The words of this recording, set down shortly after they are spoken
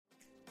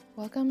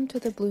Welcome to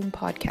the Bloom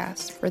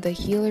Podcast for the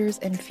healers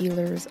and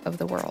feelers of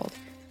the world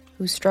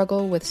who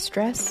struggle with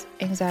stress,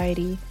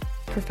 anxiety,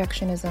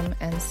 perfectionism,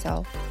 and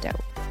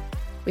self-doubt.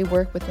 We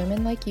work with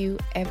women like you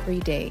every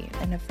day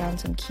and have found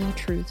some key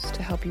truths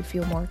to help you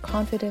feel more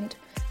confident,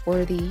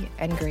 worthy,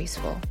 and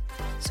graceful,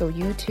 so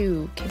you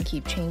too can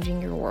keep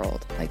changing your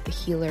world like the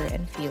healer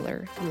and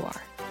feeler you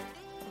are.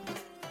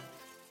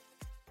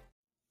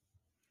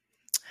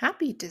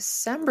 Happy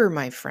December,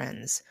 my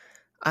friends.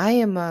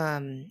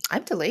 I'm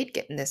delayed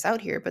getting this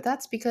out here, but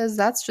that's because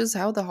that's just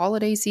how the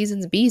holiday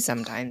seasons be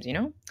sometimes, you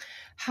know?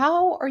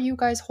 How are you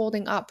guys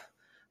holding up?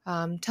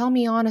 Tell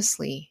me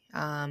honestly,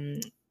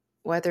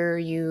 whether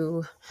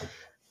you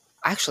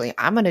actually,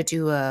 I'm going to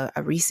do a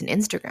recent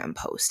Instagram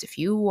post. If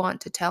you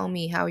want to tell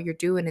me how you're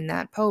doing in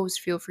that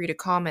post, feel free to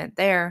comment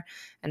there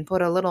and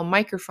put a little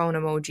microphone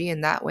emoji,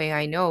 and that way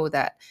I know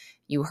that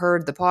you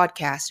heard the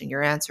podcast and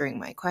you're answering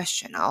my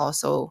question. I'll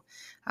also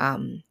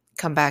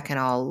come back and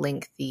I'll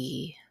link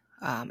the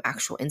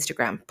actual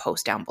Instagram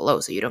post down below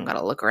so you don't got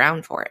to look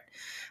around for it.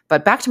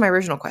 But back to my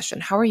original question,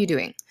 how are you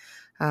doing?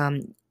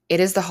 It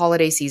is the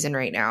holiday season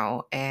right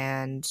now,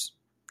 and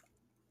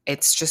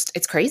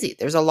it's crazy.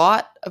 There's a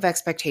lot of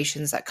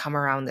expectations that come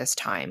around this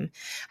time.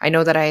 I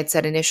know that I had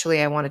said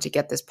initially I wanted to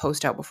get this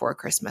post out before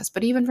Christmas,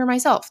 but even for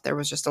myself, there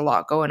was just a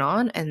lot going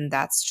on, and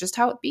that's just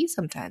how it be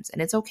sometimes,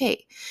 and it's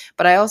okay.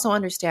 But I also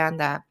understand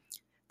that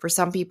for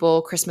some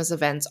people, Christmas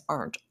events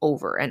aren't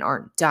over and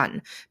aren't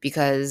done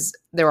because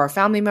there are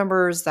family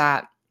members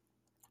that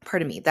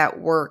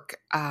work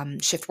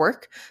shift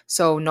work.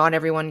 So not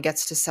everyone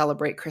gets to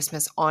celebrate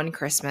Christmas on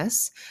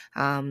Christmas.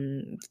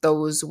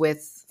 Those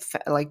with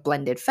like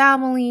blended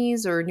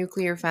families or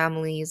nuclear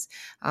families,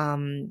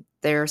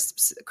 their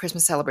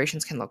Christmas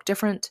celebrations can look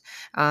different.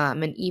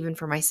 And even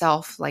for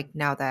myself, like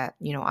now that,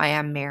 I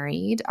am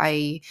married,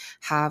 I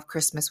have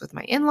Christmas with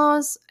my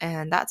in-laws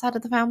and that side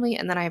of the family.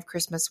 And then I have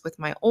Christmas with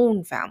my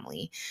own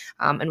family.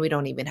 And we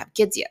don't even have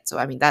kids yet. So,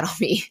 that'll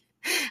be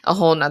a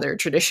whole nother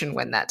tradition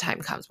when that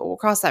time comes, but we'll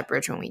cross that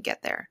bridge when we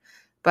get there.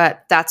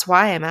 But that's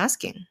why I'm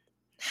asking,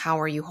 how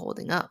are you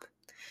holding up?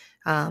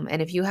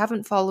 And if you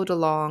haven't followed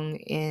along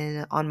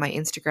on my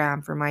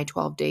Instagram for my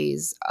 12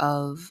 days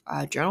of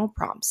journal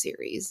prompt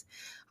series,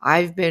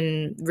 I've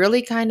been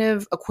really kind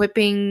of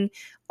equipping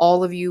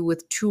all of you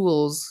with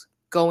tools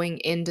going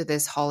into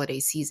this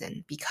holiday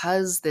season,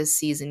 because this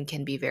season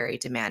can be very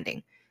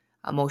demanding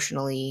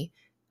emotionally,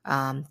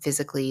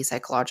 physically,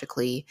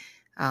 psychologically.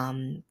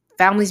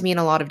 Families mean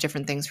a lot of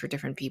different things for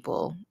different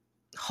people.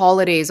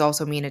 Holidays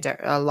also mean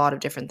a lot of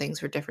different things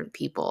for different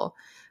people.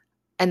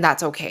 And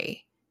that's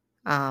okay.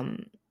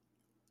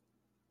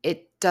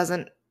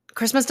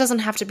 Christmas doesn't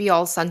have to be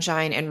all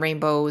sunshine and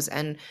rainbows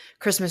and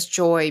Christmas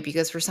joy,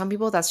 because for some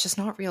people that's just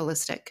not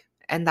realistic,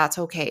 and that's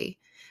okay.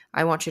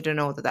 I want you to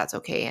know that that's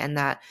okay, and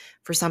that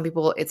for some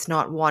people it's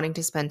not wanting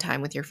to spend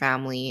time with your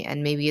family,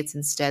 and maybe it's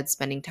instead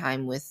spending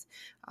time with,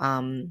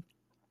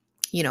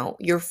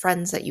 your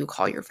friends that you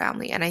call your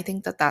family. And I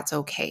think that that's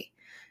okay.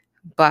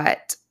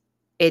 But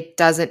it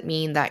doesn't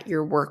mean that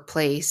your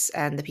workplace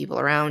and the people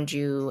around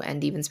you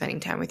and even spending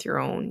time with your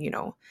own,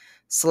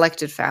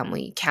 selected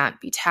family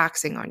can't be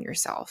taxing on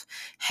yourself.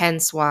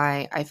 Hence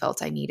why I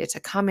felt I needed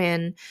to come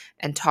in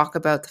and talk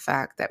about the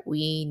fact that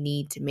we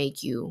need to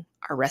make you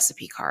a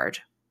recipe card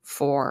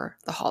for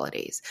the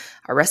holidays,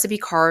 a recipe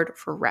card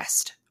for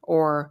rest,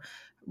 or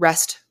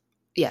rest.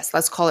 Yes,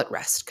 let's call it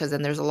rest, because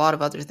then there's a lot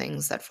of other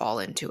things that fall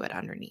into it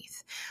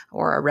underneath,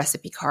 or a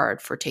recipe card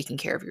for taking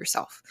care of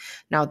yourself.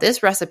 Now,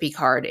 this recipe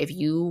card, if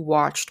you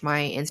watched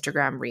my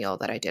Instagram reel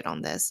that I did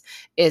on this,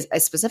 is a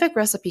specific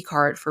recipe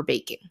card for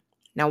baking.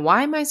 Now,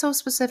 why am I so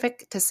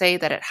specific to say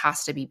that it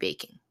has to be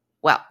baking?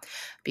 Well,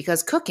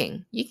 because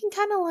cooking, you can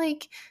kind of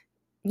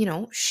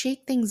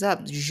shake things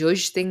up,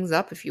 zhuzh things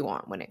up if you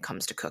want when it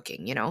comes to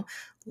cooking, a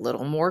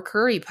little more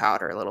curry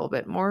powder, a little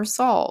bit more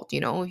salt,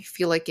 you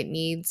feel like it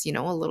needs, a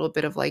little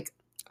bit of like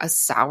a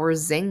sour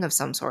zing of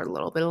some sort, a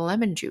little bit of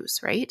lemon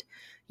juice, right?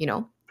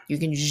 You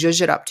can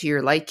zhuzh it up to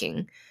your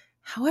liking.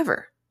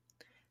 However,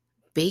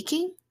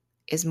 baking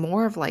is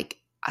more of like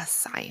a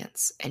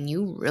science, and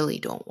you really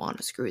don't want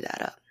to screw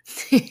that up.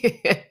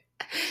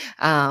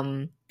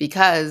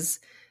 Because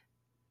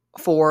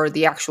for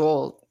the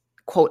actual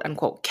quote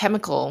unquote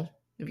chemical,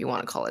 if you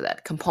want to call it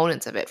that,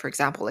 components of it, for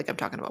example, like I'm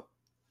talking about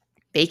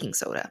baking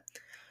soda,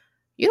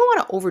 you don't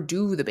want to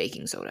overdo the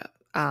baking soda.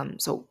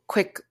 So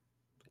quick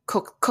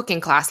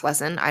cooking class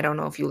lesson. I don't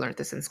know if you learned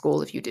this in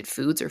school, if you did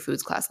foods or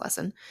foods class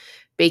lesson.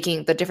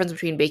 The difference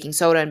between baking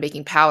soda and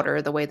baking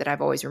powder, the way that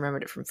I've always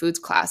remembered it from foods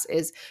class,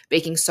 is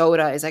baking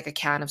soda is like a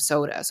can of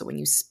soda. So when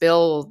you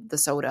spill the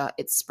soda,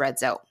 it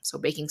spreads out. So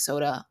baking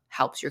soda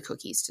helps your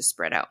cookies to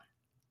spread out.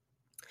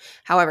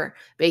 However,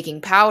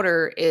 baking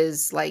powder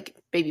is like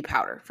baby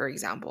powder, for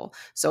example.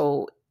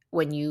 So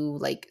when you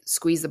like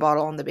squeeze the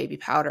bottle on the baby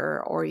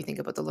powder, or you think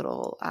about the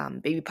little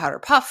baby powder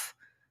puff,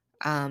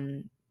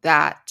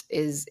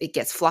 it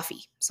gets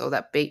fluffy. So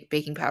that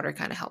baking powder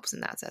kind of helps in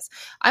that sense.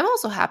 I'm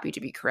also happy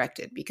to be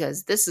corrected,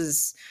 because this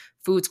is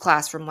foods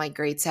class from like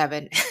grade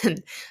 7,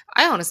 and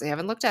I honestly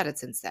haven't looked at it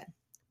since then.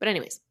 But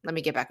anyways, let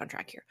me get back on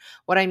track here.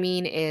 What I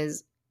mean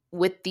is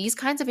with these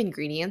kinds of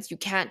ingredients, you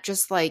can't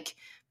just like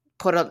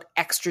put an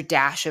extra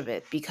dash of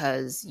it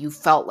because you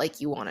felt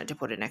like you wanted to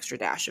put an extra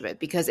dash of it,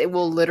 because it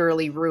will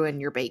literally ruin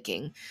your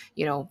baking,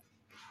 you know,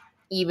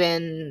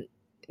 even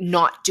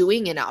not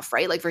doing enough,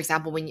 right? Like for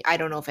example, when I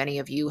don't know if any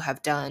of you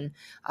have done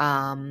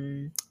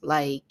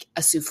like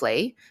a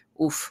souffle,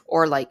 oof,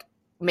 or like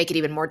make it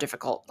even more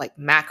difficult, like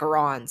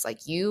macarons.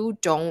 Like you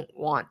don't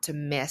want to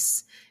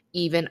miss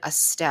even a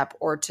step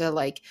or to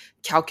like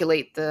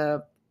calculate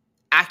the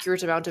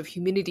accurate amount of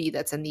humidity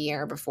that's in the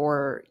air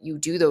before you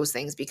do those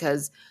things,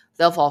 because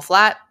they'll fall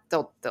flat.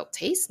 They'll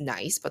taste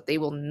nice, but they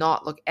will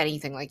not look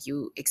anything like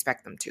you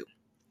expect them to.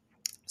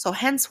 So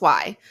hence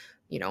why,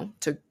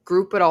 to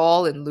group it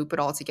all and loop it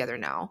all together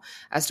now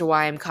as to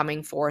why I'm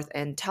coming forth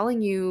and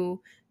telling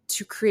you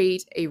to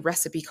create a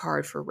recipe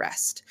card for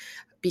rest.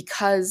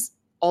 Because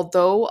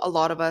although a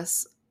lot of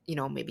us,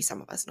 maybe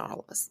some of us, not all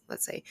of us,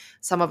 let's say,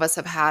 some of us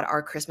have had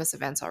our Christmas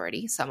events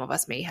already, some of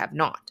us may have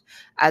not.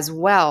 As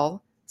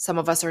well, some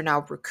of us are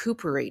now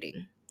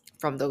recuperating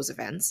from those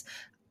events,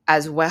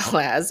 as well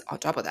as, on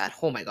top of that,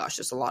 oh my gosh,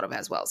 there's a lot of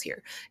as wells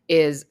here,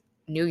 is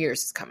New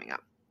Year's is coming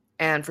up.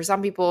 And for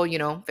some people,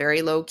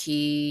 very low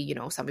key,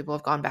 some people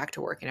have gone back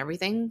to work and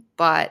everything,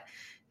 but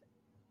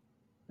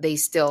they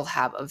still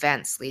have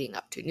events leading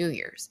up to New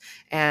Year's.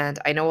 And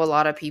I know a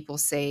lot of people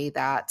say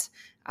that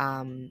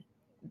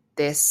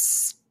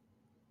this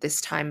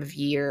time of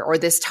year, or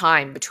this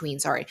time between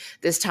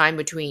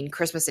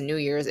Christmas and New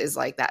Year's is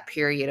like that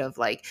period of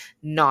like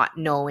not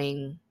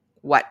knowing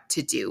what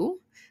to do.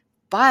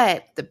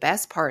 But the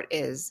best part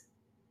is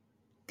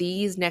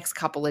these next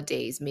couple of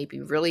days may be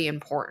really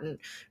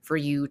important for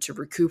you to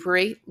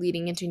recuperate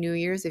leading into New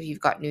Year's if you've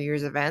got New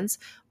Year's events,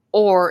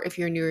 or if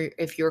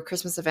your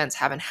Christmas events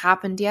haven't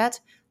happened yet.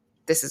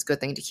 This is a good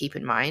thing to keep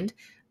in mind,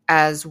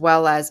 as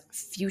well as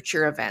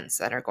future events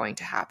that are going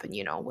to happen,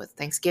 with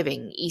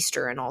Thanksgiving,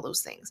 Easter, and all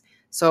those things.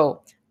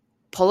 So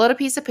pull out a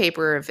piece of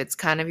paper if it's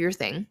kind of your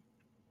thing,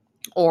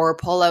 or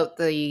pull out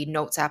the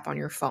notes app on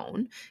your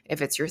phone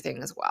if it's your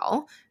thing as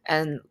well,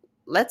 and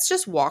let's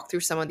just walk through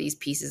some of these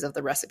pieces of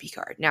the recipe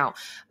card. Now,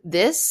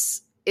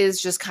 this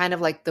is just kind of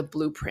like the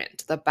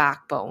blueprint, the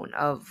backbone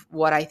of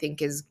what I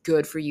think is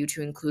good for you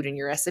to include in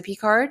your recipe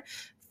card.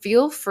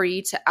 Feel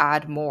free to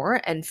add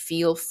more and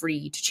feel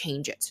free to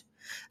change it,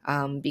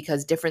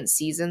 because different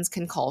seasons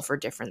can call for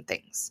different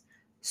things.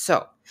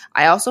 So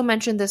I also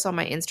mentioned this on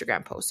my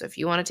Instagram post. So if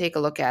you want to take a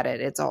look at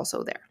it, it's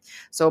also there.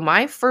 So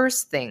my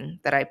first thing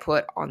that I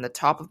put on the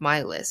top of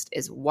my list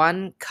is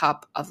 1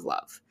 cup of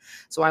love.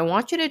 So I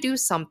want you to do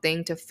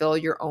something to fill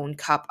your own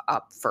cup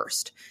up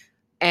first.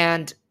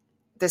 And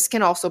this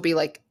can also be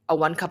like a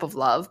 1 cup of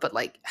love, but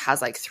like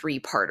has like 3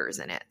 parters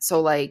in it.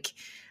 So like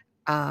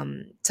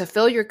to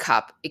fill your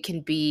cup, it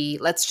can be,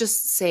 let's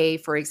just say,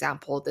 for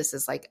example, this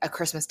is like a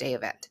Christmas Day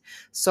event.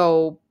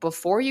 So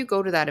before you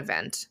go to that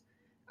event,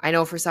 I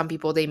know for some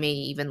people, they may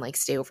even like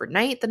stay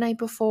overnight the night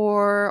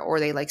before, or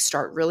they like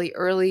start really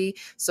early.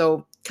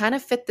 So kind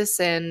of fit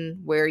this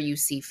in where you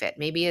see fit.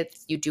 Maybe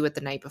you do it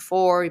the night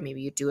before,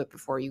 maybe you do it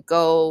before you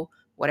go,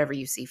 whatever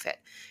you see fit.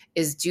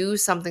 Is do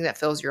something that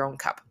fills your own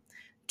cup.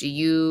 Do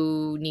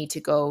you need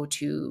to go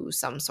to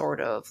some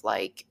sort of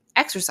like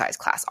exercise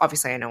class?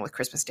 Obviously, I know with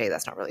Christmas Day,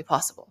 that's not really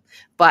possible.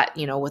 But,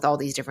 with all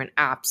these different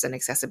apps and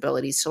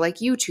accessibilities to like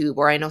YouTube,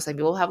 or I know some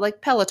people have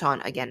like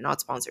Peloton, again, not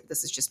sponsored.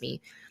 This is just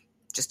me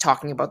just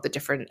talking about the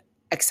different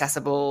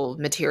accessible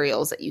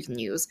materials that you can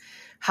use.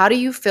 How do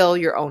you fill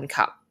your own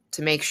cup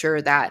to make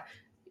sure that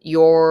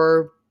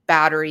your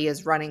battery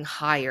is running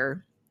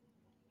higher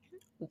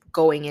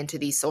going into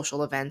these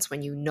social events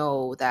when you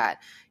know that,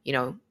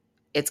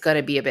 it's going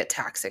to be a bit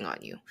taxing on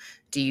you?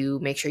 Do you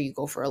make sure you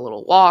go for a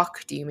little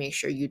walk? Do you make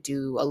sure you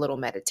do a little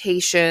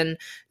meditation?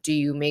 Do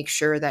you make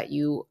sure that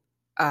you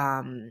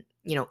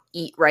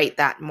eat right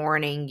that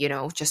morning,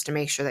 just to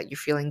make sure that you're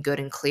feeling good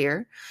and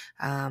clear?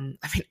 I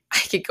mean, I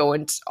could go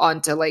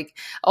on to like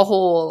a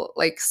whole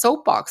like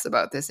soapbox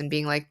about this and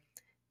being like,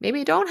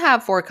 maybe don't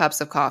have 4 cups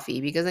of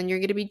coffee because then you're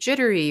going to be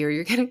jittery or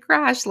you're going to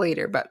crash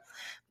later. But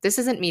this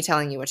isn't me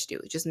telling you what to do.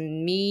 It's just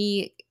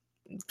me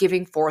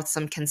giving forth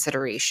some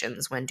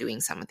considerations when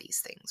doing some of these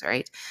things,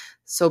 right?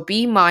 So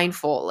be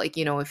mindful, like,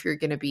 if you're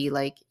going to be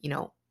like,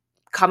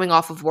 coming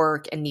off of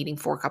work and needing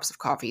 4 cups of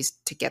coffees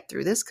to get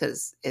through this,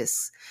 because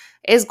it's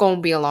going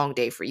to be a long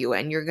day for you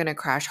and you're going to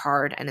crash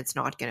hard and it's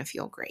not going to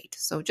feel great.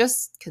 So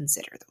just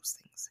consider those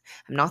things.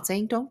 I'm not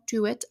saying don't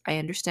do it. I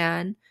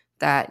understand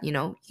that,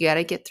 you got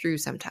to get through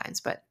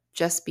sometimes, but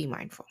just be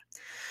mindful.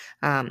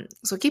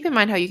 So keep in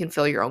mind how you can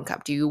fill your own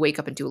cup. Do you wake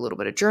up and do a little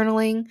bit of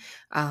journaling?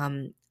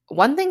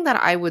 One thing that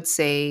I would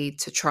say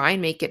to try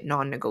and make it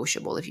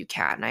non-negotiable if you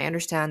can. I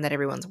understand that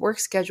everyone's work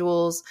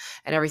schedules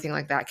and everything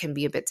like that can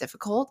be a bit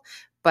difficult,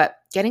 but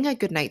getting a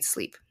good night's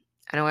sleep.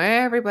 I know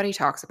everybody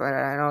talks about it.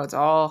 I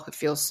know it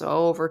feels so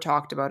over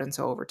talked about and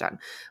so overdone.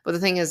 But the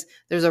thing is,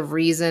 there's a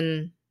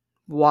reason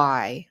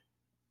why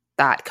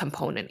that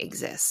component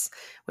exists.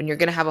 When you're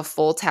going to have a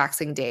full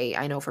taxing day,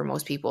 I know for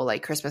most people,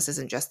 like Christmas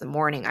isn't just the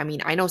morning. I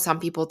mean, I know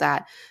some people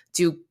that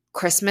do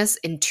Christmas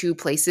in two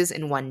places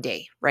in one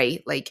day,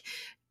 right? Like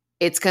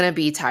it's going to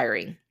be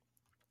tiring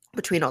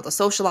between all the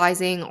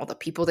socializing, all the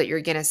people that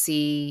you're going to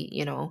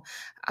see,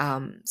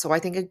 so I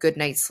think a good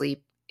night's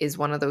sleep is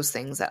one of those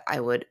things that I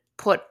would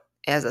put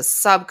as a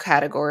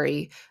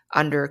subcategory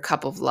under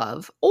cup of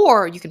love,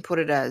 or you can put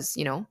it as,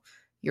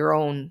 your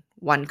own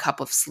one cup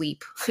of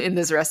sleep in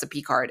this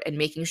recipe card, and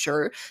making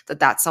sure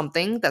that that's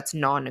something that's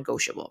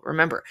non-negotiable.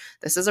 Remember,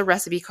 this is a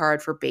recipe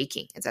card for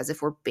baking. It's as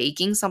if we're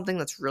baking something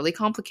that's really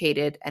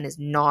complicated and is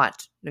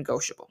not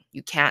negotiable.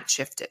 You can't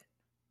shift it.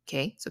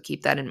 Okay, so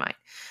keep that in mind.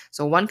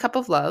 So one cup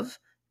of love,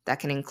 that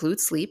can include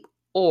sleep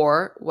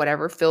or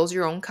whatever fills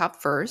your own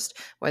cup first,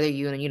 whether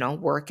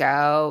work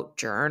out,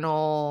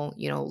 journal,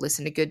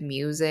 listen to good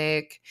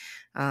music,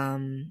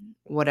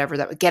 whatever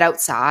that, get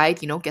outside,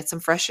 get some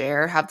fresh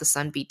air, have the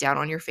sun beat down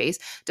on your face,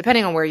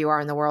 depending on where you are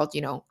in the world.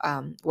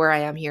 Where I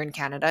am here in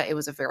Canada, it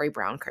was a very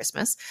brown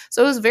Christmas.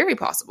 So it was very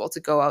possible to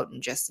go out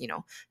and just,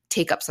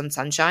 take up some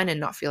sunshine and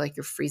not feel like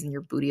you're freezing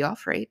your booty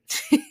off, right?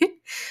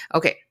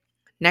 Okay,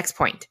 next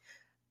point.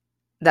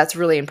 That's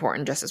really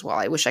important just as well.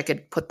 I wish I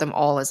could put them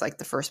all as like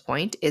the first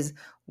point is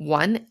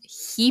one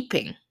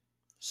heaping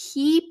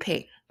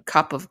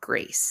cup of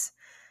grace.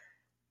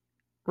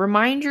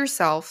 Remind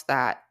yourself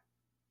that,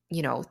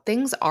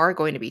 things are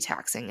going to be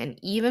taxing, and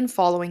even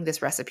following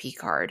this recipe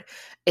card,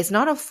 it's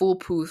not a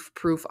foolproof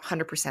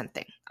 100%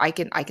 thing. I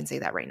can say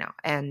that right now.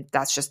 And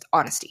that's just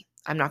honesty.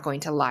 I'm not going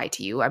to lie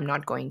to you. I'm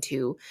not going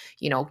to,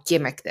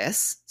 gimmick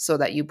this so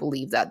that you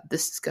believe that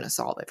this is going to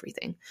solve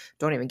everything.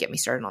 Don't even get me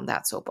started on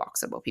that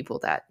soapbox about people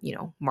that,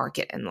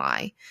 market and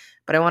lie.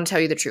 But I want to tell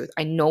you the truth.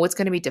 I know it's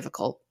going to be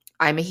difficult.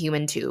 I'm a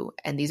human too.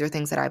 And these are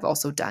things that I've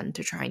also done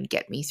to try and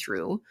get me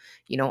through,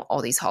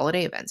 all these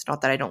holiday events. Not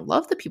that I don't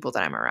love the people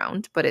that I'm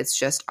around, but it's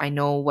just I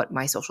know what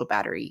my social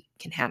battery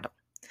can handle.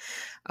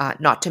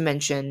 Not to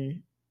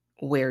mention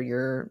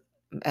where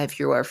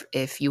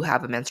if you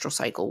have a menstrual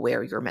cycle,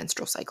 where your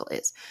menstrual cycle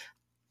is.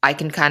 I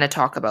can kind of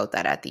talk about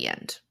that at the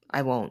end.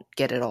 I won't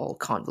get it all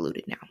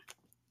convoluted now.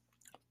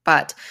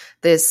 But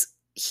this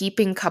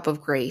heaping cup of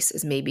grace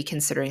is maybe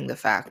considering the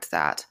fact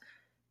that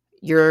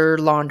your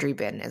laundry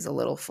bin is a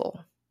little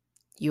full.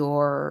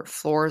 Your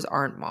floors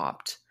aren't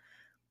mopped.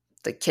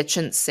 The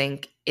kitchen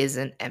sink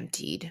isn't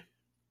emptied.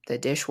 The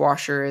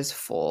dishwasher is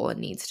full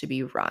and needs to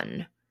be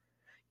run.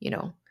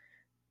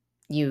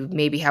 You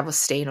maybe have a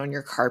stain on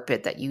your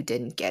carpet that you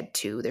didn't get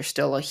to. There's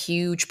still a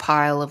huge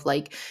pile of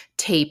like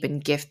tape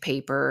and gift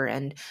paper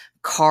and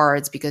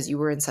cards because you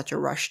were in such a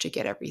rush to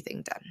get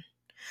everything done.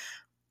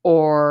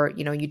 Or,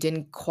 you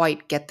didn't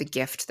quite get the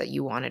gift that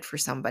you wanted for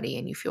somebody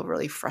and you feel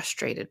really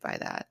frustrated by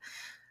that.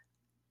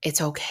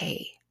 It's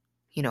okay.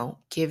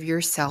 Give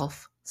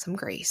yourself some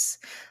grace.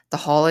 The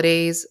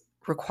holidays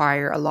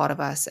require a lot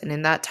of us. And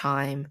in that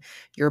time,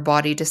 your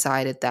body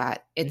decided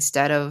that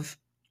instead of,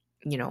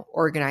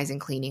 organizing,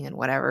 cleaning, and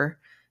whatever,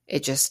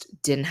 it just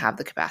didn't have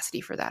the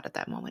capacity for that at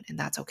that moment. And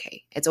that's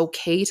okay. It's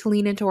okay to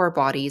lean into our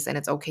bodies, and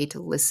it's okay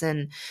to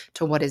listen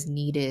to what is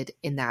needed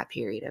in that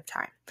period of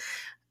time.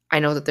 I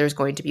know that there's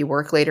going to be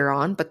work later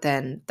on, but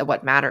then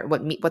what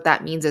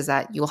that means is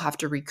that you'll have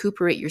to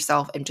recuperate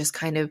yourself and just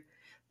kind of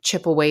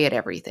chip away at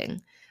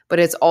everything. But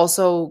it's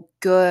also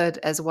good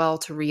as well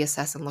to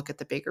reassess and look at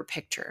the bigger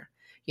picture.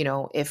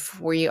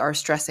 If we are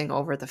stressing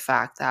over the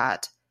fact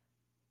that,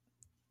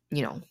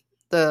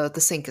 the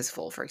sink is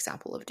full, for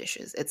example, of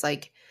dishes. It's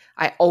like,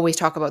 I always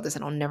talk about this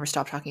and I'll never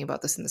stop talking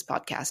about this in this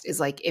podcast,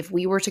 is like, if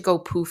we were to go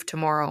poof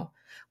tomorrow,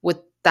 would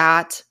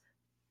that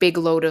big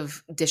load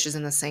of dishes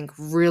in the sink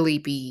really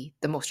be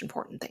the most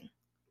important thing?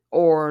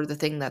 Or the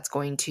thing that's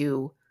going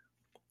to,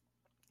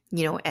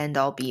 end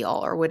all be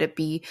all? Or would it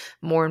be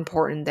more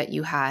important that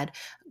you had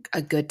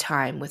a good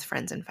time with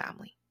friends and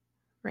family,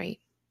 right?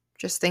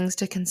 Just things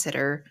to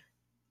consider,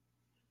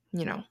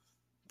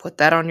 put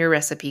that on your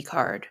recipe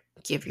card.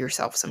 Give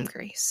yourself some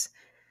grace.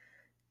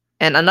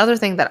 And another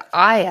thing that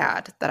I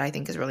add that I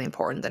think is really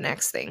important, the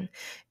next thing,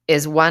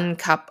 is one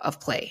cup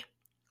of play.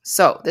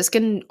 So this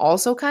can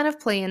also kind of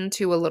play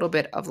into a little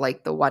bit of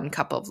like the one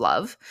cup of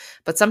love,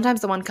 but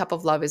sometimes the one cup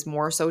of love is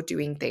more so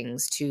doing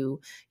things to,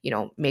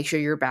 make sure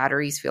your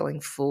battery's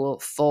feeling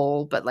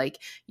full, but like,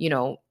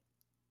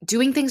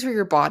 doing things for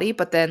your body,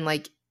 but then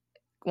like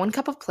one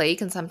cup of play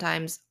can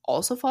sometimes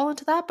also fall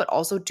into that, but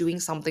also doing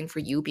something for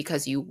you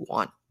because you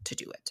want to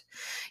do it.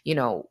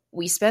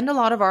 We spend a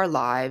lot of our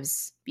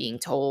lives being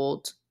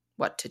told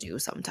what to do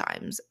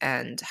sometimes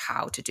and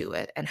how to do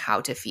it and how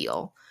to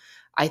feel.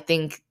 I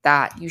think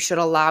that you should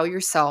allow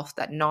yourself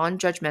that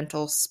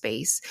non-judgmental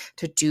space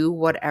to do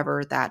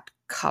whatever that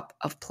cup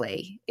of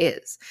play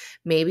is.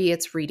 Maybe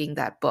it's reading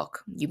that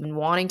book. You've been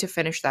wanting to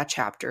finish that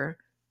chapter.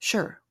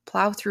 Sure,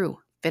 plow through,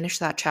 finish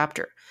that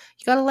chapter.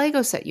 You got a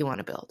Lego set you want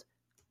to build.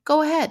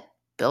 Go ahead,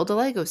 build a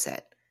Lego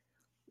set.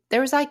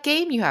 There's that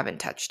game you haven't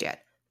touched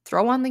yet.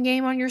 Throw on the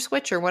game on your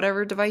Switch or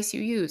whatever device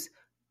you use.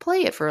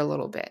 Play it for a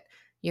little bit.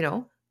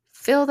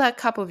 Fill that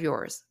cup of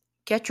yours.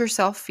 Get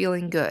yourself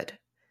feeling good.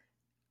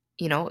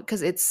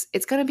 Because it's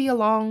going to be a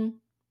long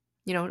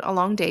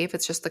day if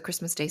it's just the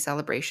Christmas Day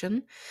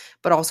celebration,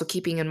 but also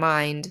keeping in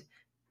mind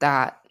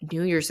that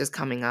New Year's is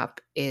coming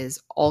up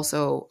is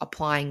also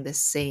applying the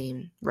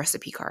same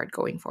recipe card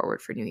going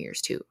forward for New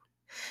Year's too,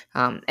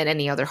 and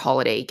any other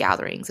holiday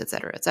gatherings,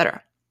 etc.,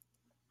 etc.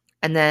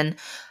 And then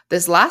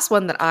this last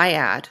one that I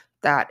add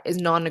that is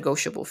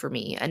non-negotiable for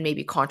me and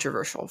maybe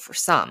controversial for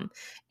some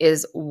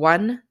is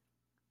 1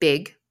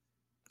 big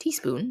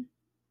teaspoon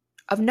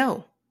of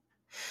no.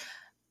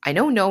 I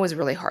know no is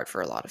really hard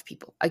for a lot of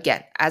people.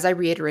 Again, as I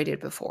reiterated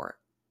before,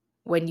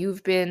 when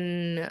you've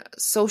been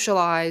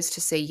socialized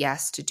to say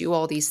yes, to do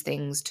all these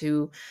things,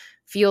 to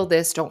feel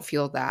this, don't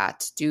feel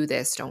that, do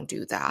this, don't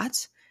do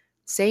that,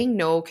 saying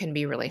no can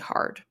be really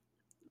hard.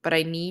 But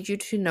I need you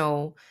to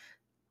know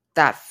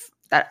that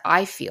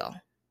I feel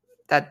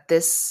that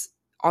this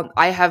on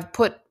I have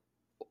put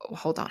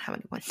hold on, how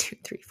many? 1, 2,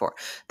 3, 4.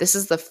 This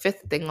is the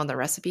 5th thing on the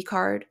recipe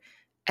card,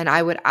 and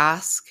I would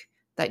ask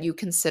that you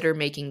consider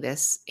making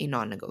this a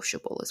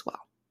non-negotiable as well.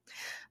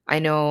 I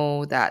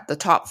know that the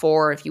top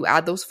 4, if you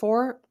add those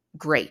 4,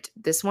 great.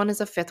 This one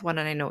is a 5th one,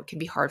 and I know it can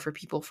be hard for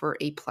people for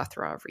a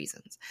plethora of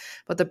reasons.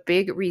 But the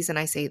big reason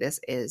I say this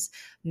is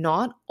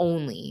not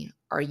only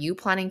are you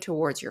planning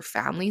towards your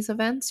family's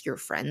events, your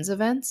friends'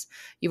 events,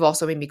 you've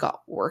also maybe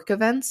got work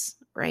events,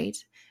 right?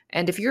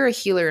 And if you're a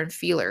healer and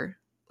feeler,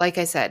 like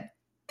I said,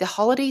 the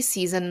holiday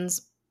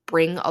seasons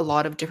bring a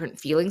lot of different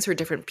feelings for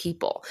different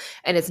people.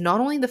 And it's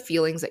not only the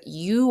feelings that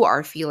you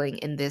are feeling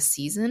in this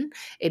season,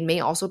 it may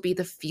also be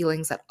the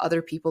feelings that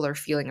other people are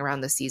feeling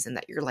around the season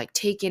that you're like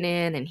taking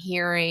in and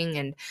hearing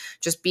and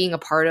just being a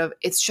part of.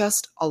 It's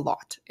just a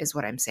lot, is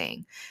what I'm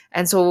saying.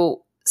 And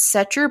so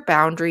set your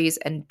boundaries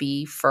and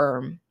be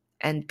firm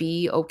and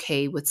be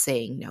okay with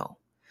saying no.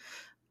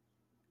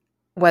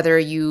 Whether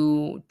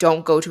you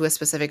don't go to a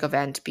specific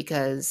event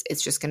because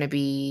it's just going to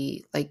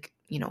be like,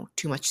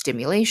 too much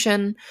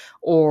stimulation,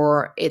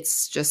 or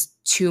it's just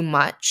too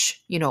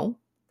much,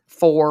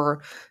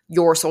 for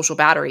your social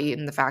battery,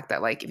 and the fact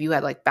that like if you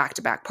had like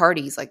back-to-back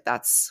parties, like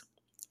that's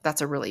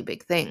a really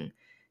big thing,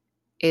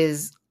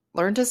 is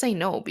learn to say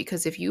no,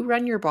 because if you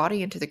run your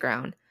body into the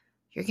ground,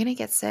 you're going to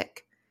get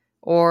sick,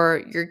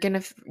 or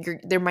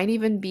there might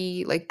even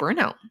be like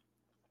burnout,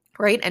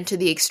 right? And to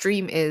the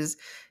extreme is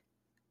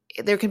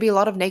there can be a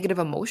lot of negative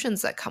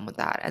emotions that come with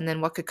that. And then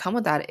what could come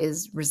with that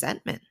is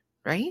resentment,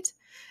 right?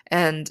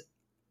 And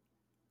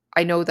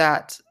I know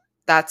that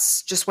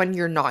that's just when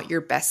you're not your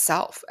best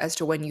self as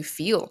to when you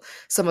feel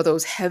some of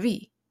those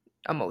heavy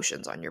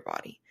emotions on your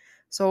body.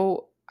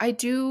 So I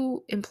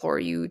do implore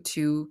you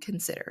to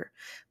consider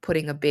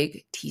putting a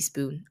big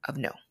teaspoon of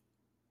no.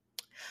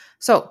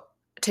 So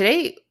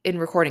today, in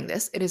recording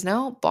this, it is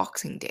now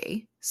Boxing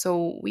Day.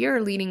 So we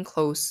are leaning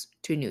close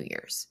to New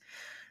Year's.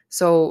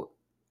 So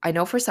I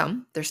know for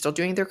some, they're still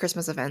doing their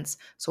Christmas events.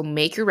 So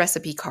make your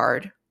recipe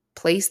card,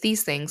 place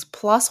these things,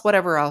 plus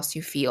whatever else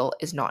you feel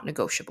is not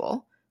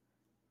negotiable,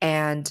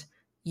 and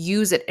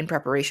use it in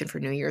preparation for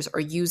New Year's,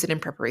 or use it in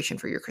preparation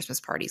for your Christmas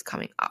parties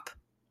coming up.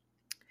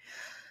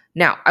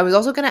 Now, I was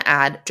also going to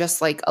add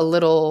just like a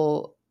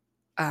little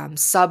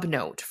sub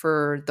note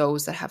for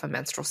those that have a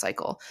menstrual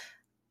cycle.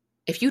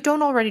 If you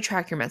don't already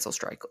track your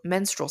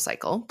menstrual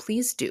cycle,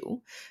 please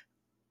do.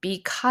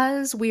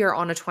 Because we are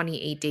on a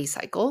 28-day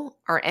cycle,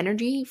 our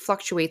energy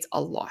fluctuates a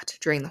lot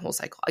during the whole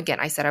cycle. Again,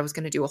 I said I was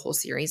going to do a whole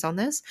series on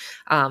this,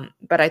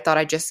 but I thought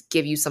I'd just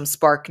give you some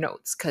spark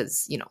notes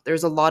because,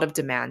 there's a lot of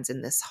demands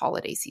in this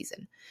holiday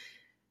season.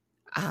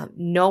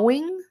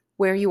 Knowing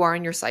where you are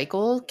in your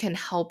cycle can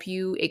help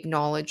you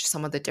acknowledge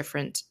some of the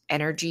different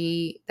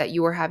energy that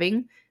you are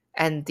having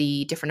and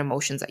the different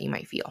emotions that you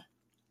might feel.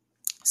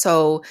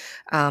 So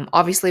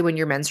obviously when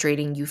you're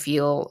menstruating, you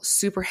feel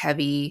super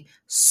heavy,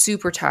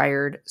 super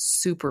tired,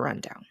 super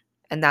run down.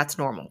 And that's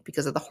normal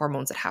because of the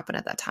hormones that happen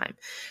at that time.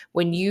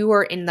 When you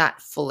are in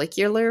that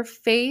follicular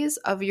phase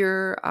of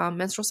your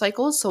menstrual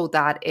cycle, so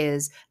that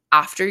is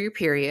after your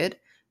period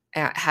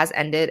has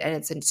ended and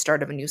it's the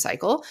start of a new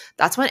cycle,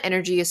 that's when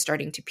energy is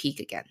starting to peak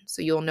again.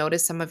 So you'll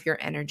notice some of your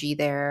energy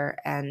there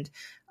and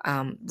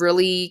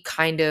really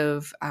kind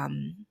of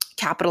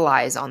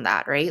capitalize on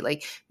that, right?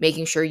 Like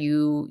making sure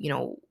you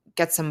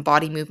get some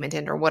body movement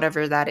in, or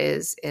whatever that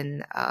is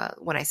in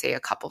when I say a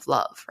cup of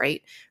love,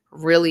 right?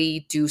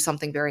 Really do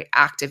something very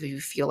active if you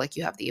feel like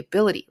you have the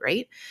ability,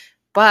 right?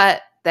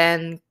 But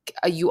then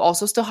you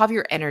also still have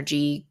your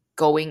energy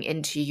going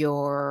into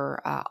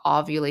your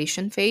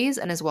ovulation phase,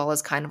 and as well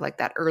as kind of like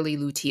that early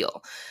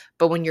luteal.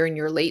 But when you're in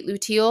your late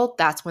luteal,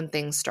 that's when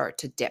things start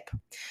to dip.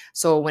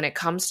 So when it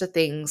comes to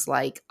things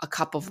like a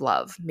cup of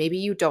love, maybe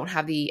you don't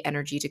have the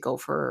energy to go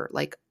for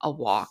like a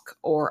walk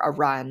or a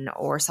run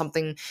or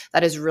something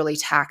that is really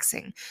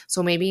taxing.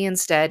 So maybe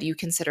instead you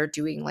consider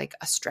doing like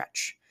a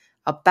stretch,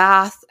 a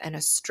bath and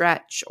a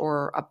stretch,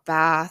 or a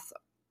bath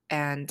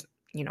and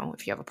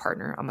if you have a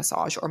partner, a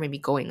massage, or maybe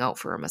going out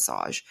for a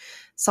massage,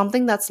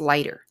 something that's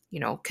lighter.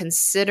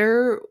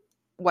 Consider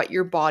what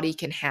your body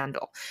can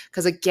handle.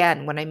 Because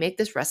again, when I make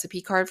this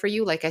recipe card for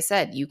you, like I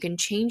said, you can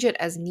change it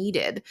as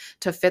needed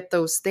to fit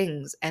those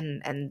things.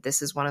 And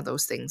this is one of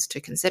those things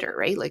to consider,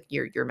 right? Like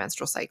your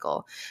menstrual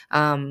cycle.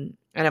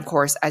 And of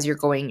course, as you're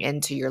going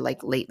into your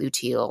like late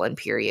luteal and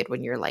period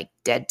when you're like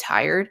dead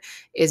tired,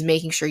 is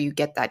making sure you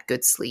get that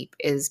good sleep,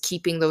 is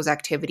keeping those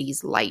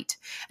activities light.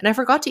 And I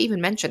forgot to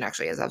even mention,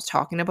 actually, as I was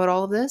talking about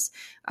all of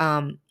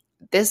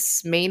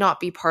this may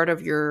not be part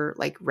of your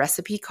like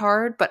recipe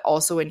card, but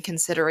also in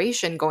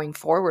consideration going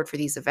forward for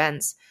these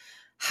events.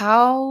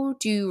 How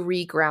do you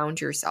reground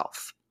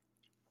yourself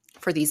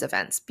for these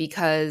events?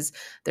 Because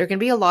there can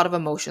be a lot of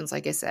emotions.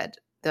 Like I said,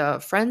 the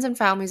friends and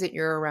families that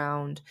you're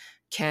around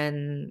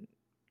can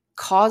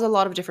cause a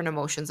lot of different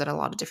emotions and a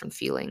lot of different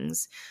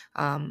feelings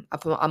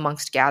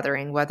amongst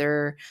gathering,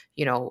 whether,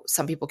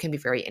 some people can be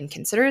very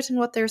inconsiderate in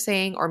what they're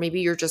saying, or maybe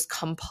you're just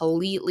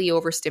completely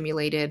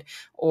overstimulated,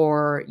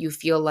 or you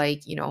feel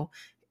like,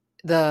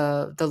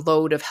 the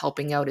load of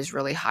helping out is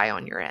really high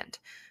on your end.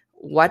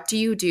 What do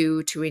you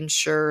do to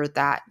ensure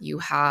that you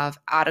have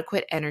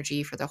adequate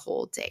energy for the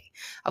whole day?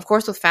 Of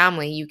course, with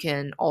family, you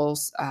can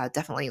also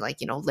definitely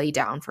lay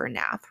down for a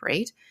nap,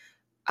 right?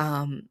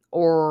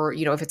 Or,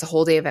 if it's a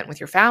whole day event with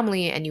your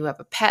family and you have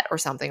a pet or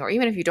something, or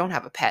even if you don't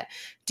have a pet,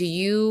 do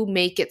you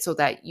make it so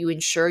that you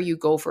ensure you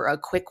go for a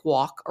quick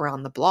walk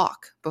around the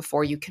block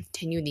before you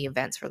continue the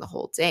events for the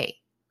whole day,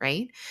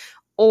 right?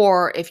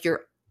 Or if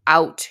you're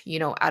out,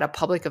 at a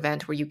public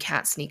event where you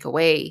can't sneak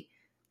away,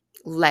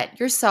 let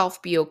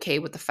yourself be okay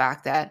with the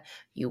fact that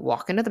you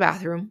walk into the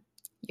bathroom,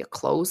 you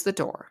close the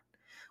door.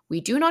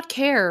 We do not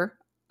care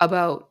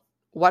about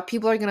what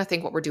people are going to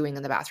think what we're doing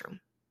in the bathroom.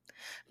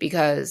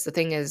 Because the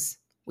thing is,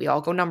 we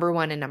all go number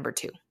 1 and number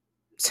 2.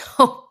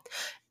 So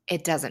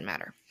it doesn't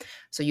matter.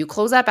 So you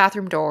close that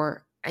bathroom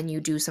door and you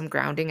do some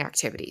grounding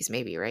activities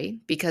maybe, right?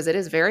 Because it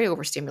is very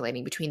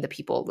overstimulating between the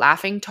people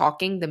laughing,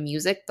 talking, the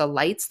music, the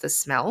lights, the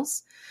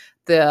smells,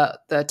 the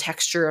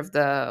texture of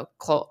the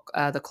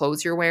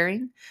clothes you're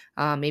wearing,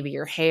 maybe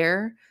your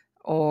hair,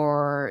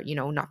 or,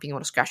 not being able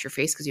to scratch your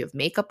face because you have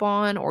makeup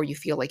on, or you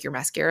feel like your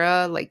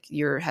mascara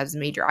has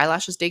made your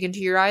eyelashes dig into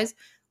your eyes.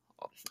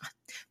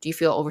 Do you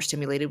feel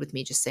overstimulated with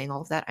me just saying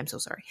all of that? I'm so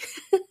sorry.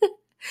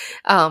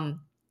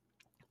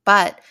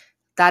 But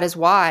that is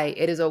why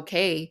it is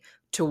okay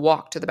to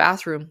walk to the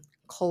bathroom,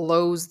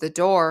 close the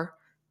door,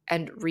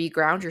 and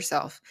reground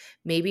yourself.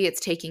 Maybe it's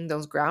taking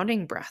those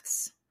grounding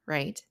breaths,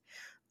 right?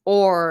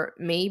 Or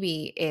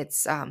maybe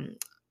it's,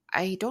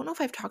 I don't know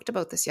if I've talked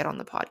about this yet on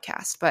the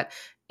podcast, but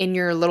in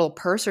your little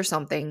purse or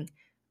something,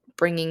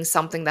 bringing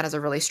something that has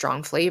a really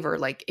strong flavor,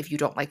 like if you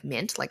don't like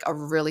mint, like a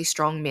really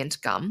strong mint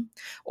gum,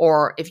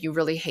 or if you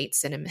really hate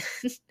cinnamon,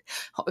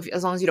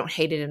 as long as you don't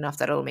hate it enough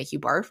that it'll make you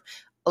barf,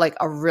 like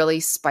a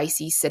really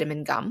spicy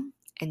cinnamon gum,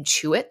 and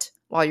chew it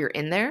while you're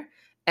in there.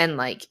 And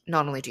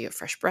not only do you have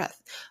fresh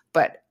breath,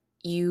 but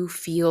you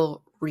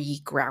feel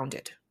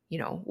regrounded.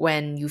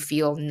 When you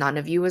feel none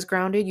of you is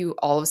grounded, you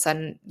all of a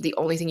sudden, the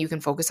only thing you can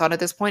focus on at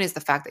this point is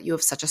the fact that you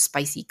have such a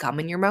spicy gum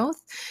in your mouth,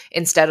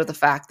 instead of the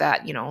fact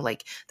that,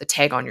 the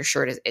tag on your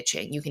shirt is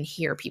itching. You can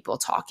hear people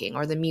talking,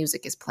 or the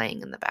music is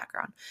playing in the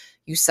background.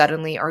 You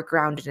suddenly are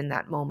grounded in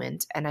that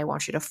moment. And I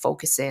want you to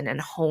focus in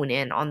and hone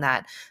in on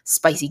that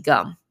spicy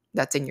gum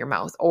that's in your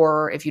mouth.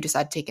 Or if you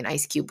decide to take an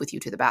ice cube with you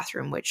to the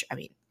bathroom, which,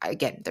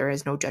 again, there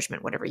is no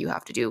judgment, whatever you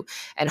have to do,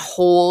 and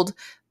hold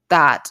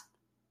that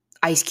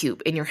ice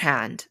cube in your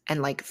hand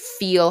and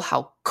feel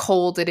how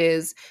cold it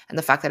is, and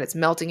the fact that it's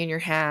melting in your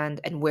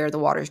hand and where the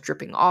water is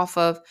dripping off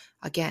of.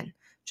 Again,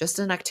 just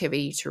an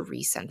activity to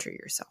recenter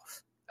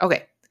yourself.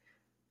 Okay.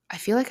 I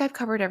feel like I've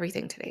covered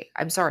everything today.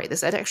 I'm sorry.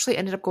 This actually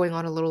ended up going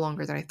on a little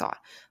longer than I thought,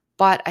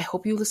 but I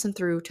hope you listen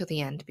through to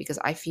the end, because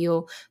I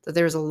feel that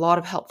there's a lot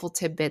of helpful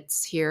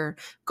tidbits here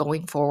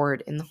going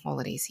forward in the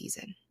holiday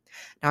season.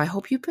 Now, I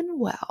hope you've been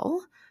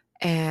well,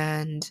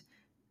 and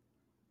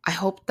I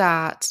hope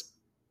that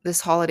this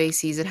holiday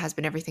season has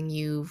been everything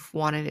you've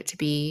wanted it to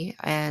be.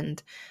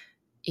 And,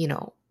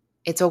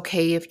 it's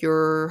okay if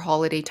your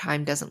holiday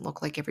time doesn't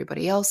look like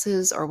everybody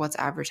else's or what's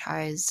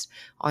advertised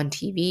on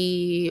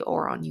TV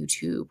or on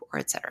YouTube or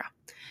etc.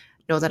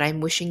 Know that I'm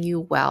wishing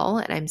you well,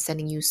 and I'm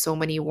sending you so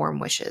many warm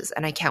wishes,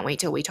 and I can't wait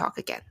till we talk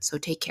again. So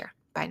take care.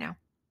 Bye now.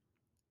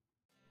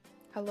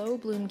 Hello,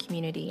 Bloom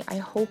community. I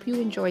hope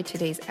you enjoyed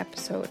today's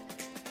episode.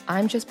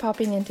 I'm just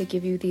popping in to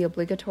give you the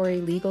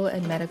obligatory legal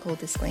and medical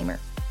disclaimer.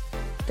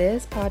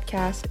 This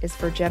podcast is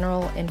for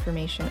general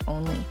information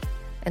only,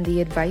 and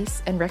the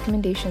advice and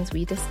recommendations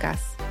we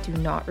discuss do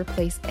not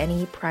replace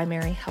any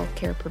primary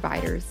healthcare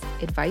provider's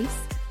advice,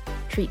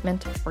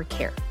 treatment, or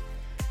care.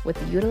 With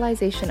the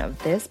utilization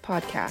of this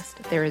podcast,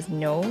 there is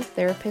no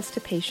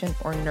therapist-to-patient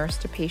or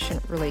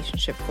nurse-to-patient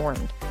relationship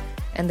formed,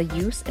 and the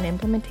use and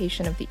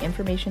implementation of the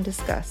information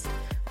discussed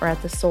are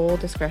at the sole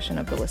discretion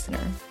of the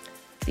listener.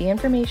 The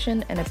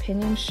information and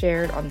opinions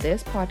shared on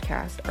this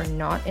podcast are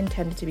not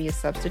intended to be a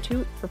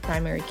substitute for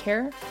primary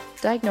care,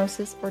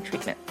 diagnosis, or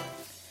treatment.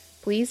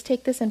 Please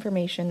take this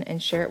information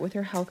and share it with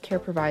your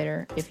healthcare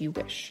provider if you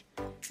wish,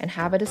 and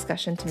have a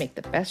discussion to make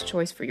the best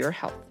choice for your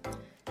health.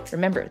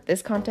 Remember,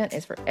 this content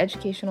is for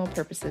educational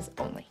purposes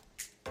only.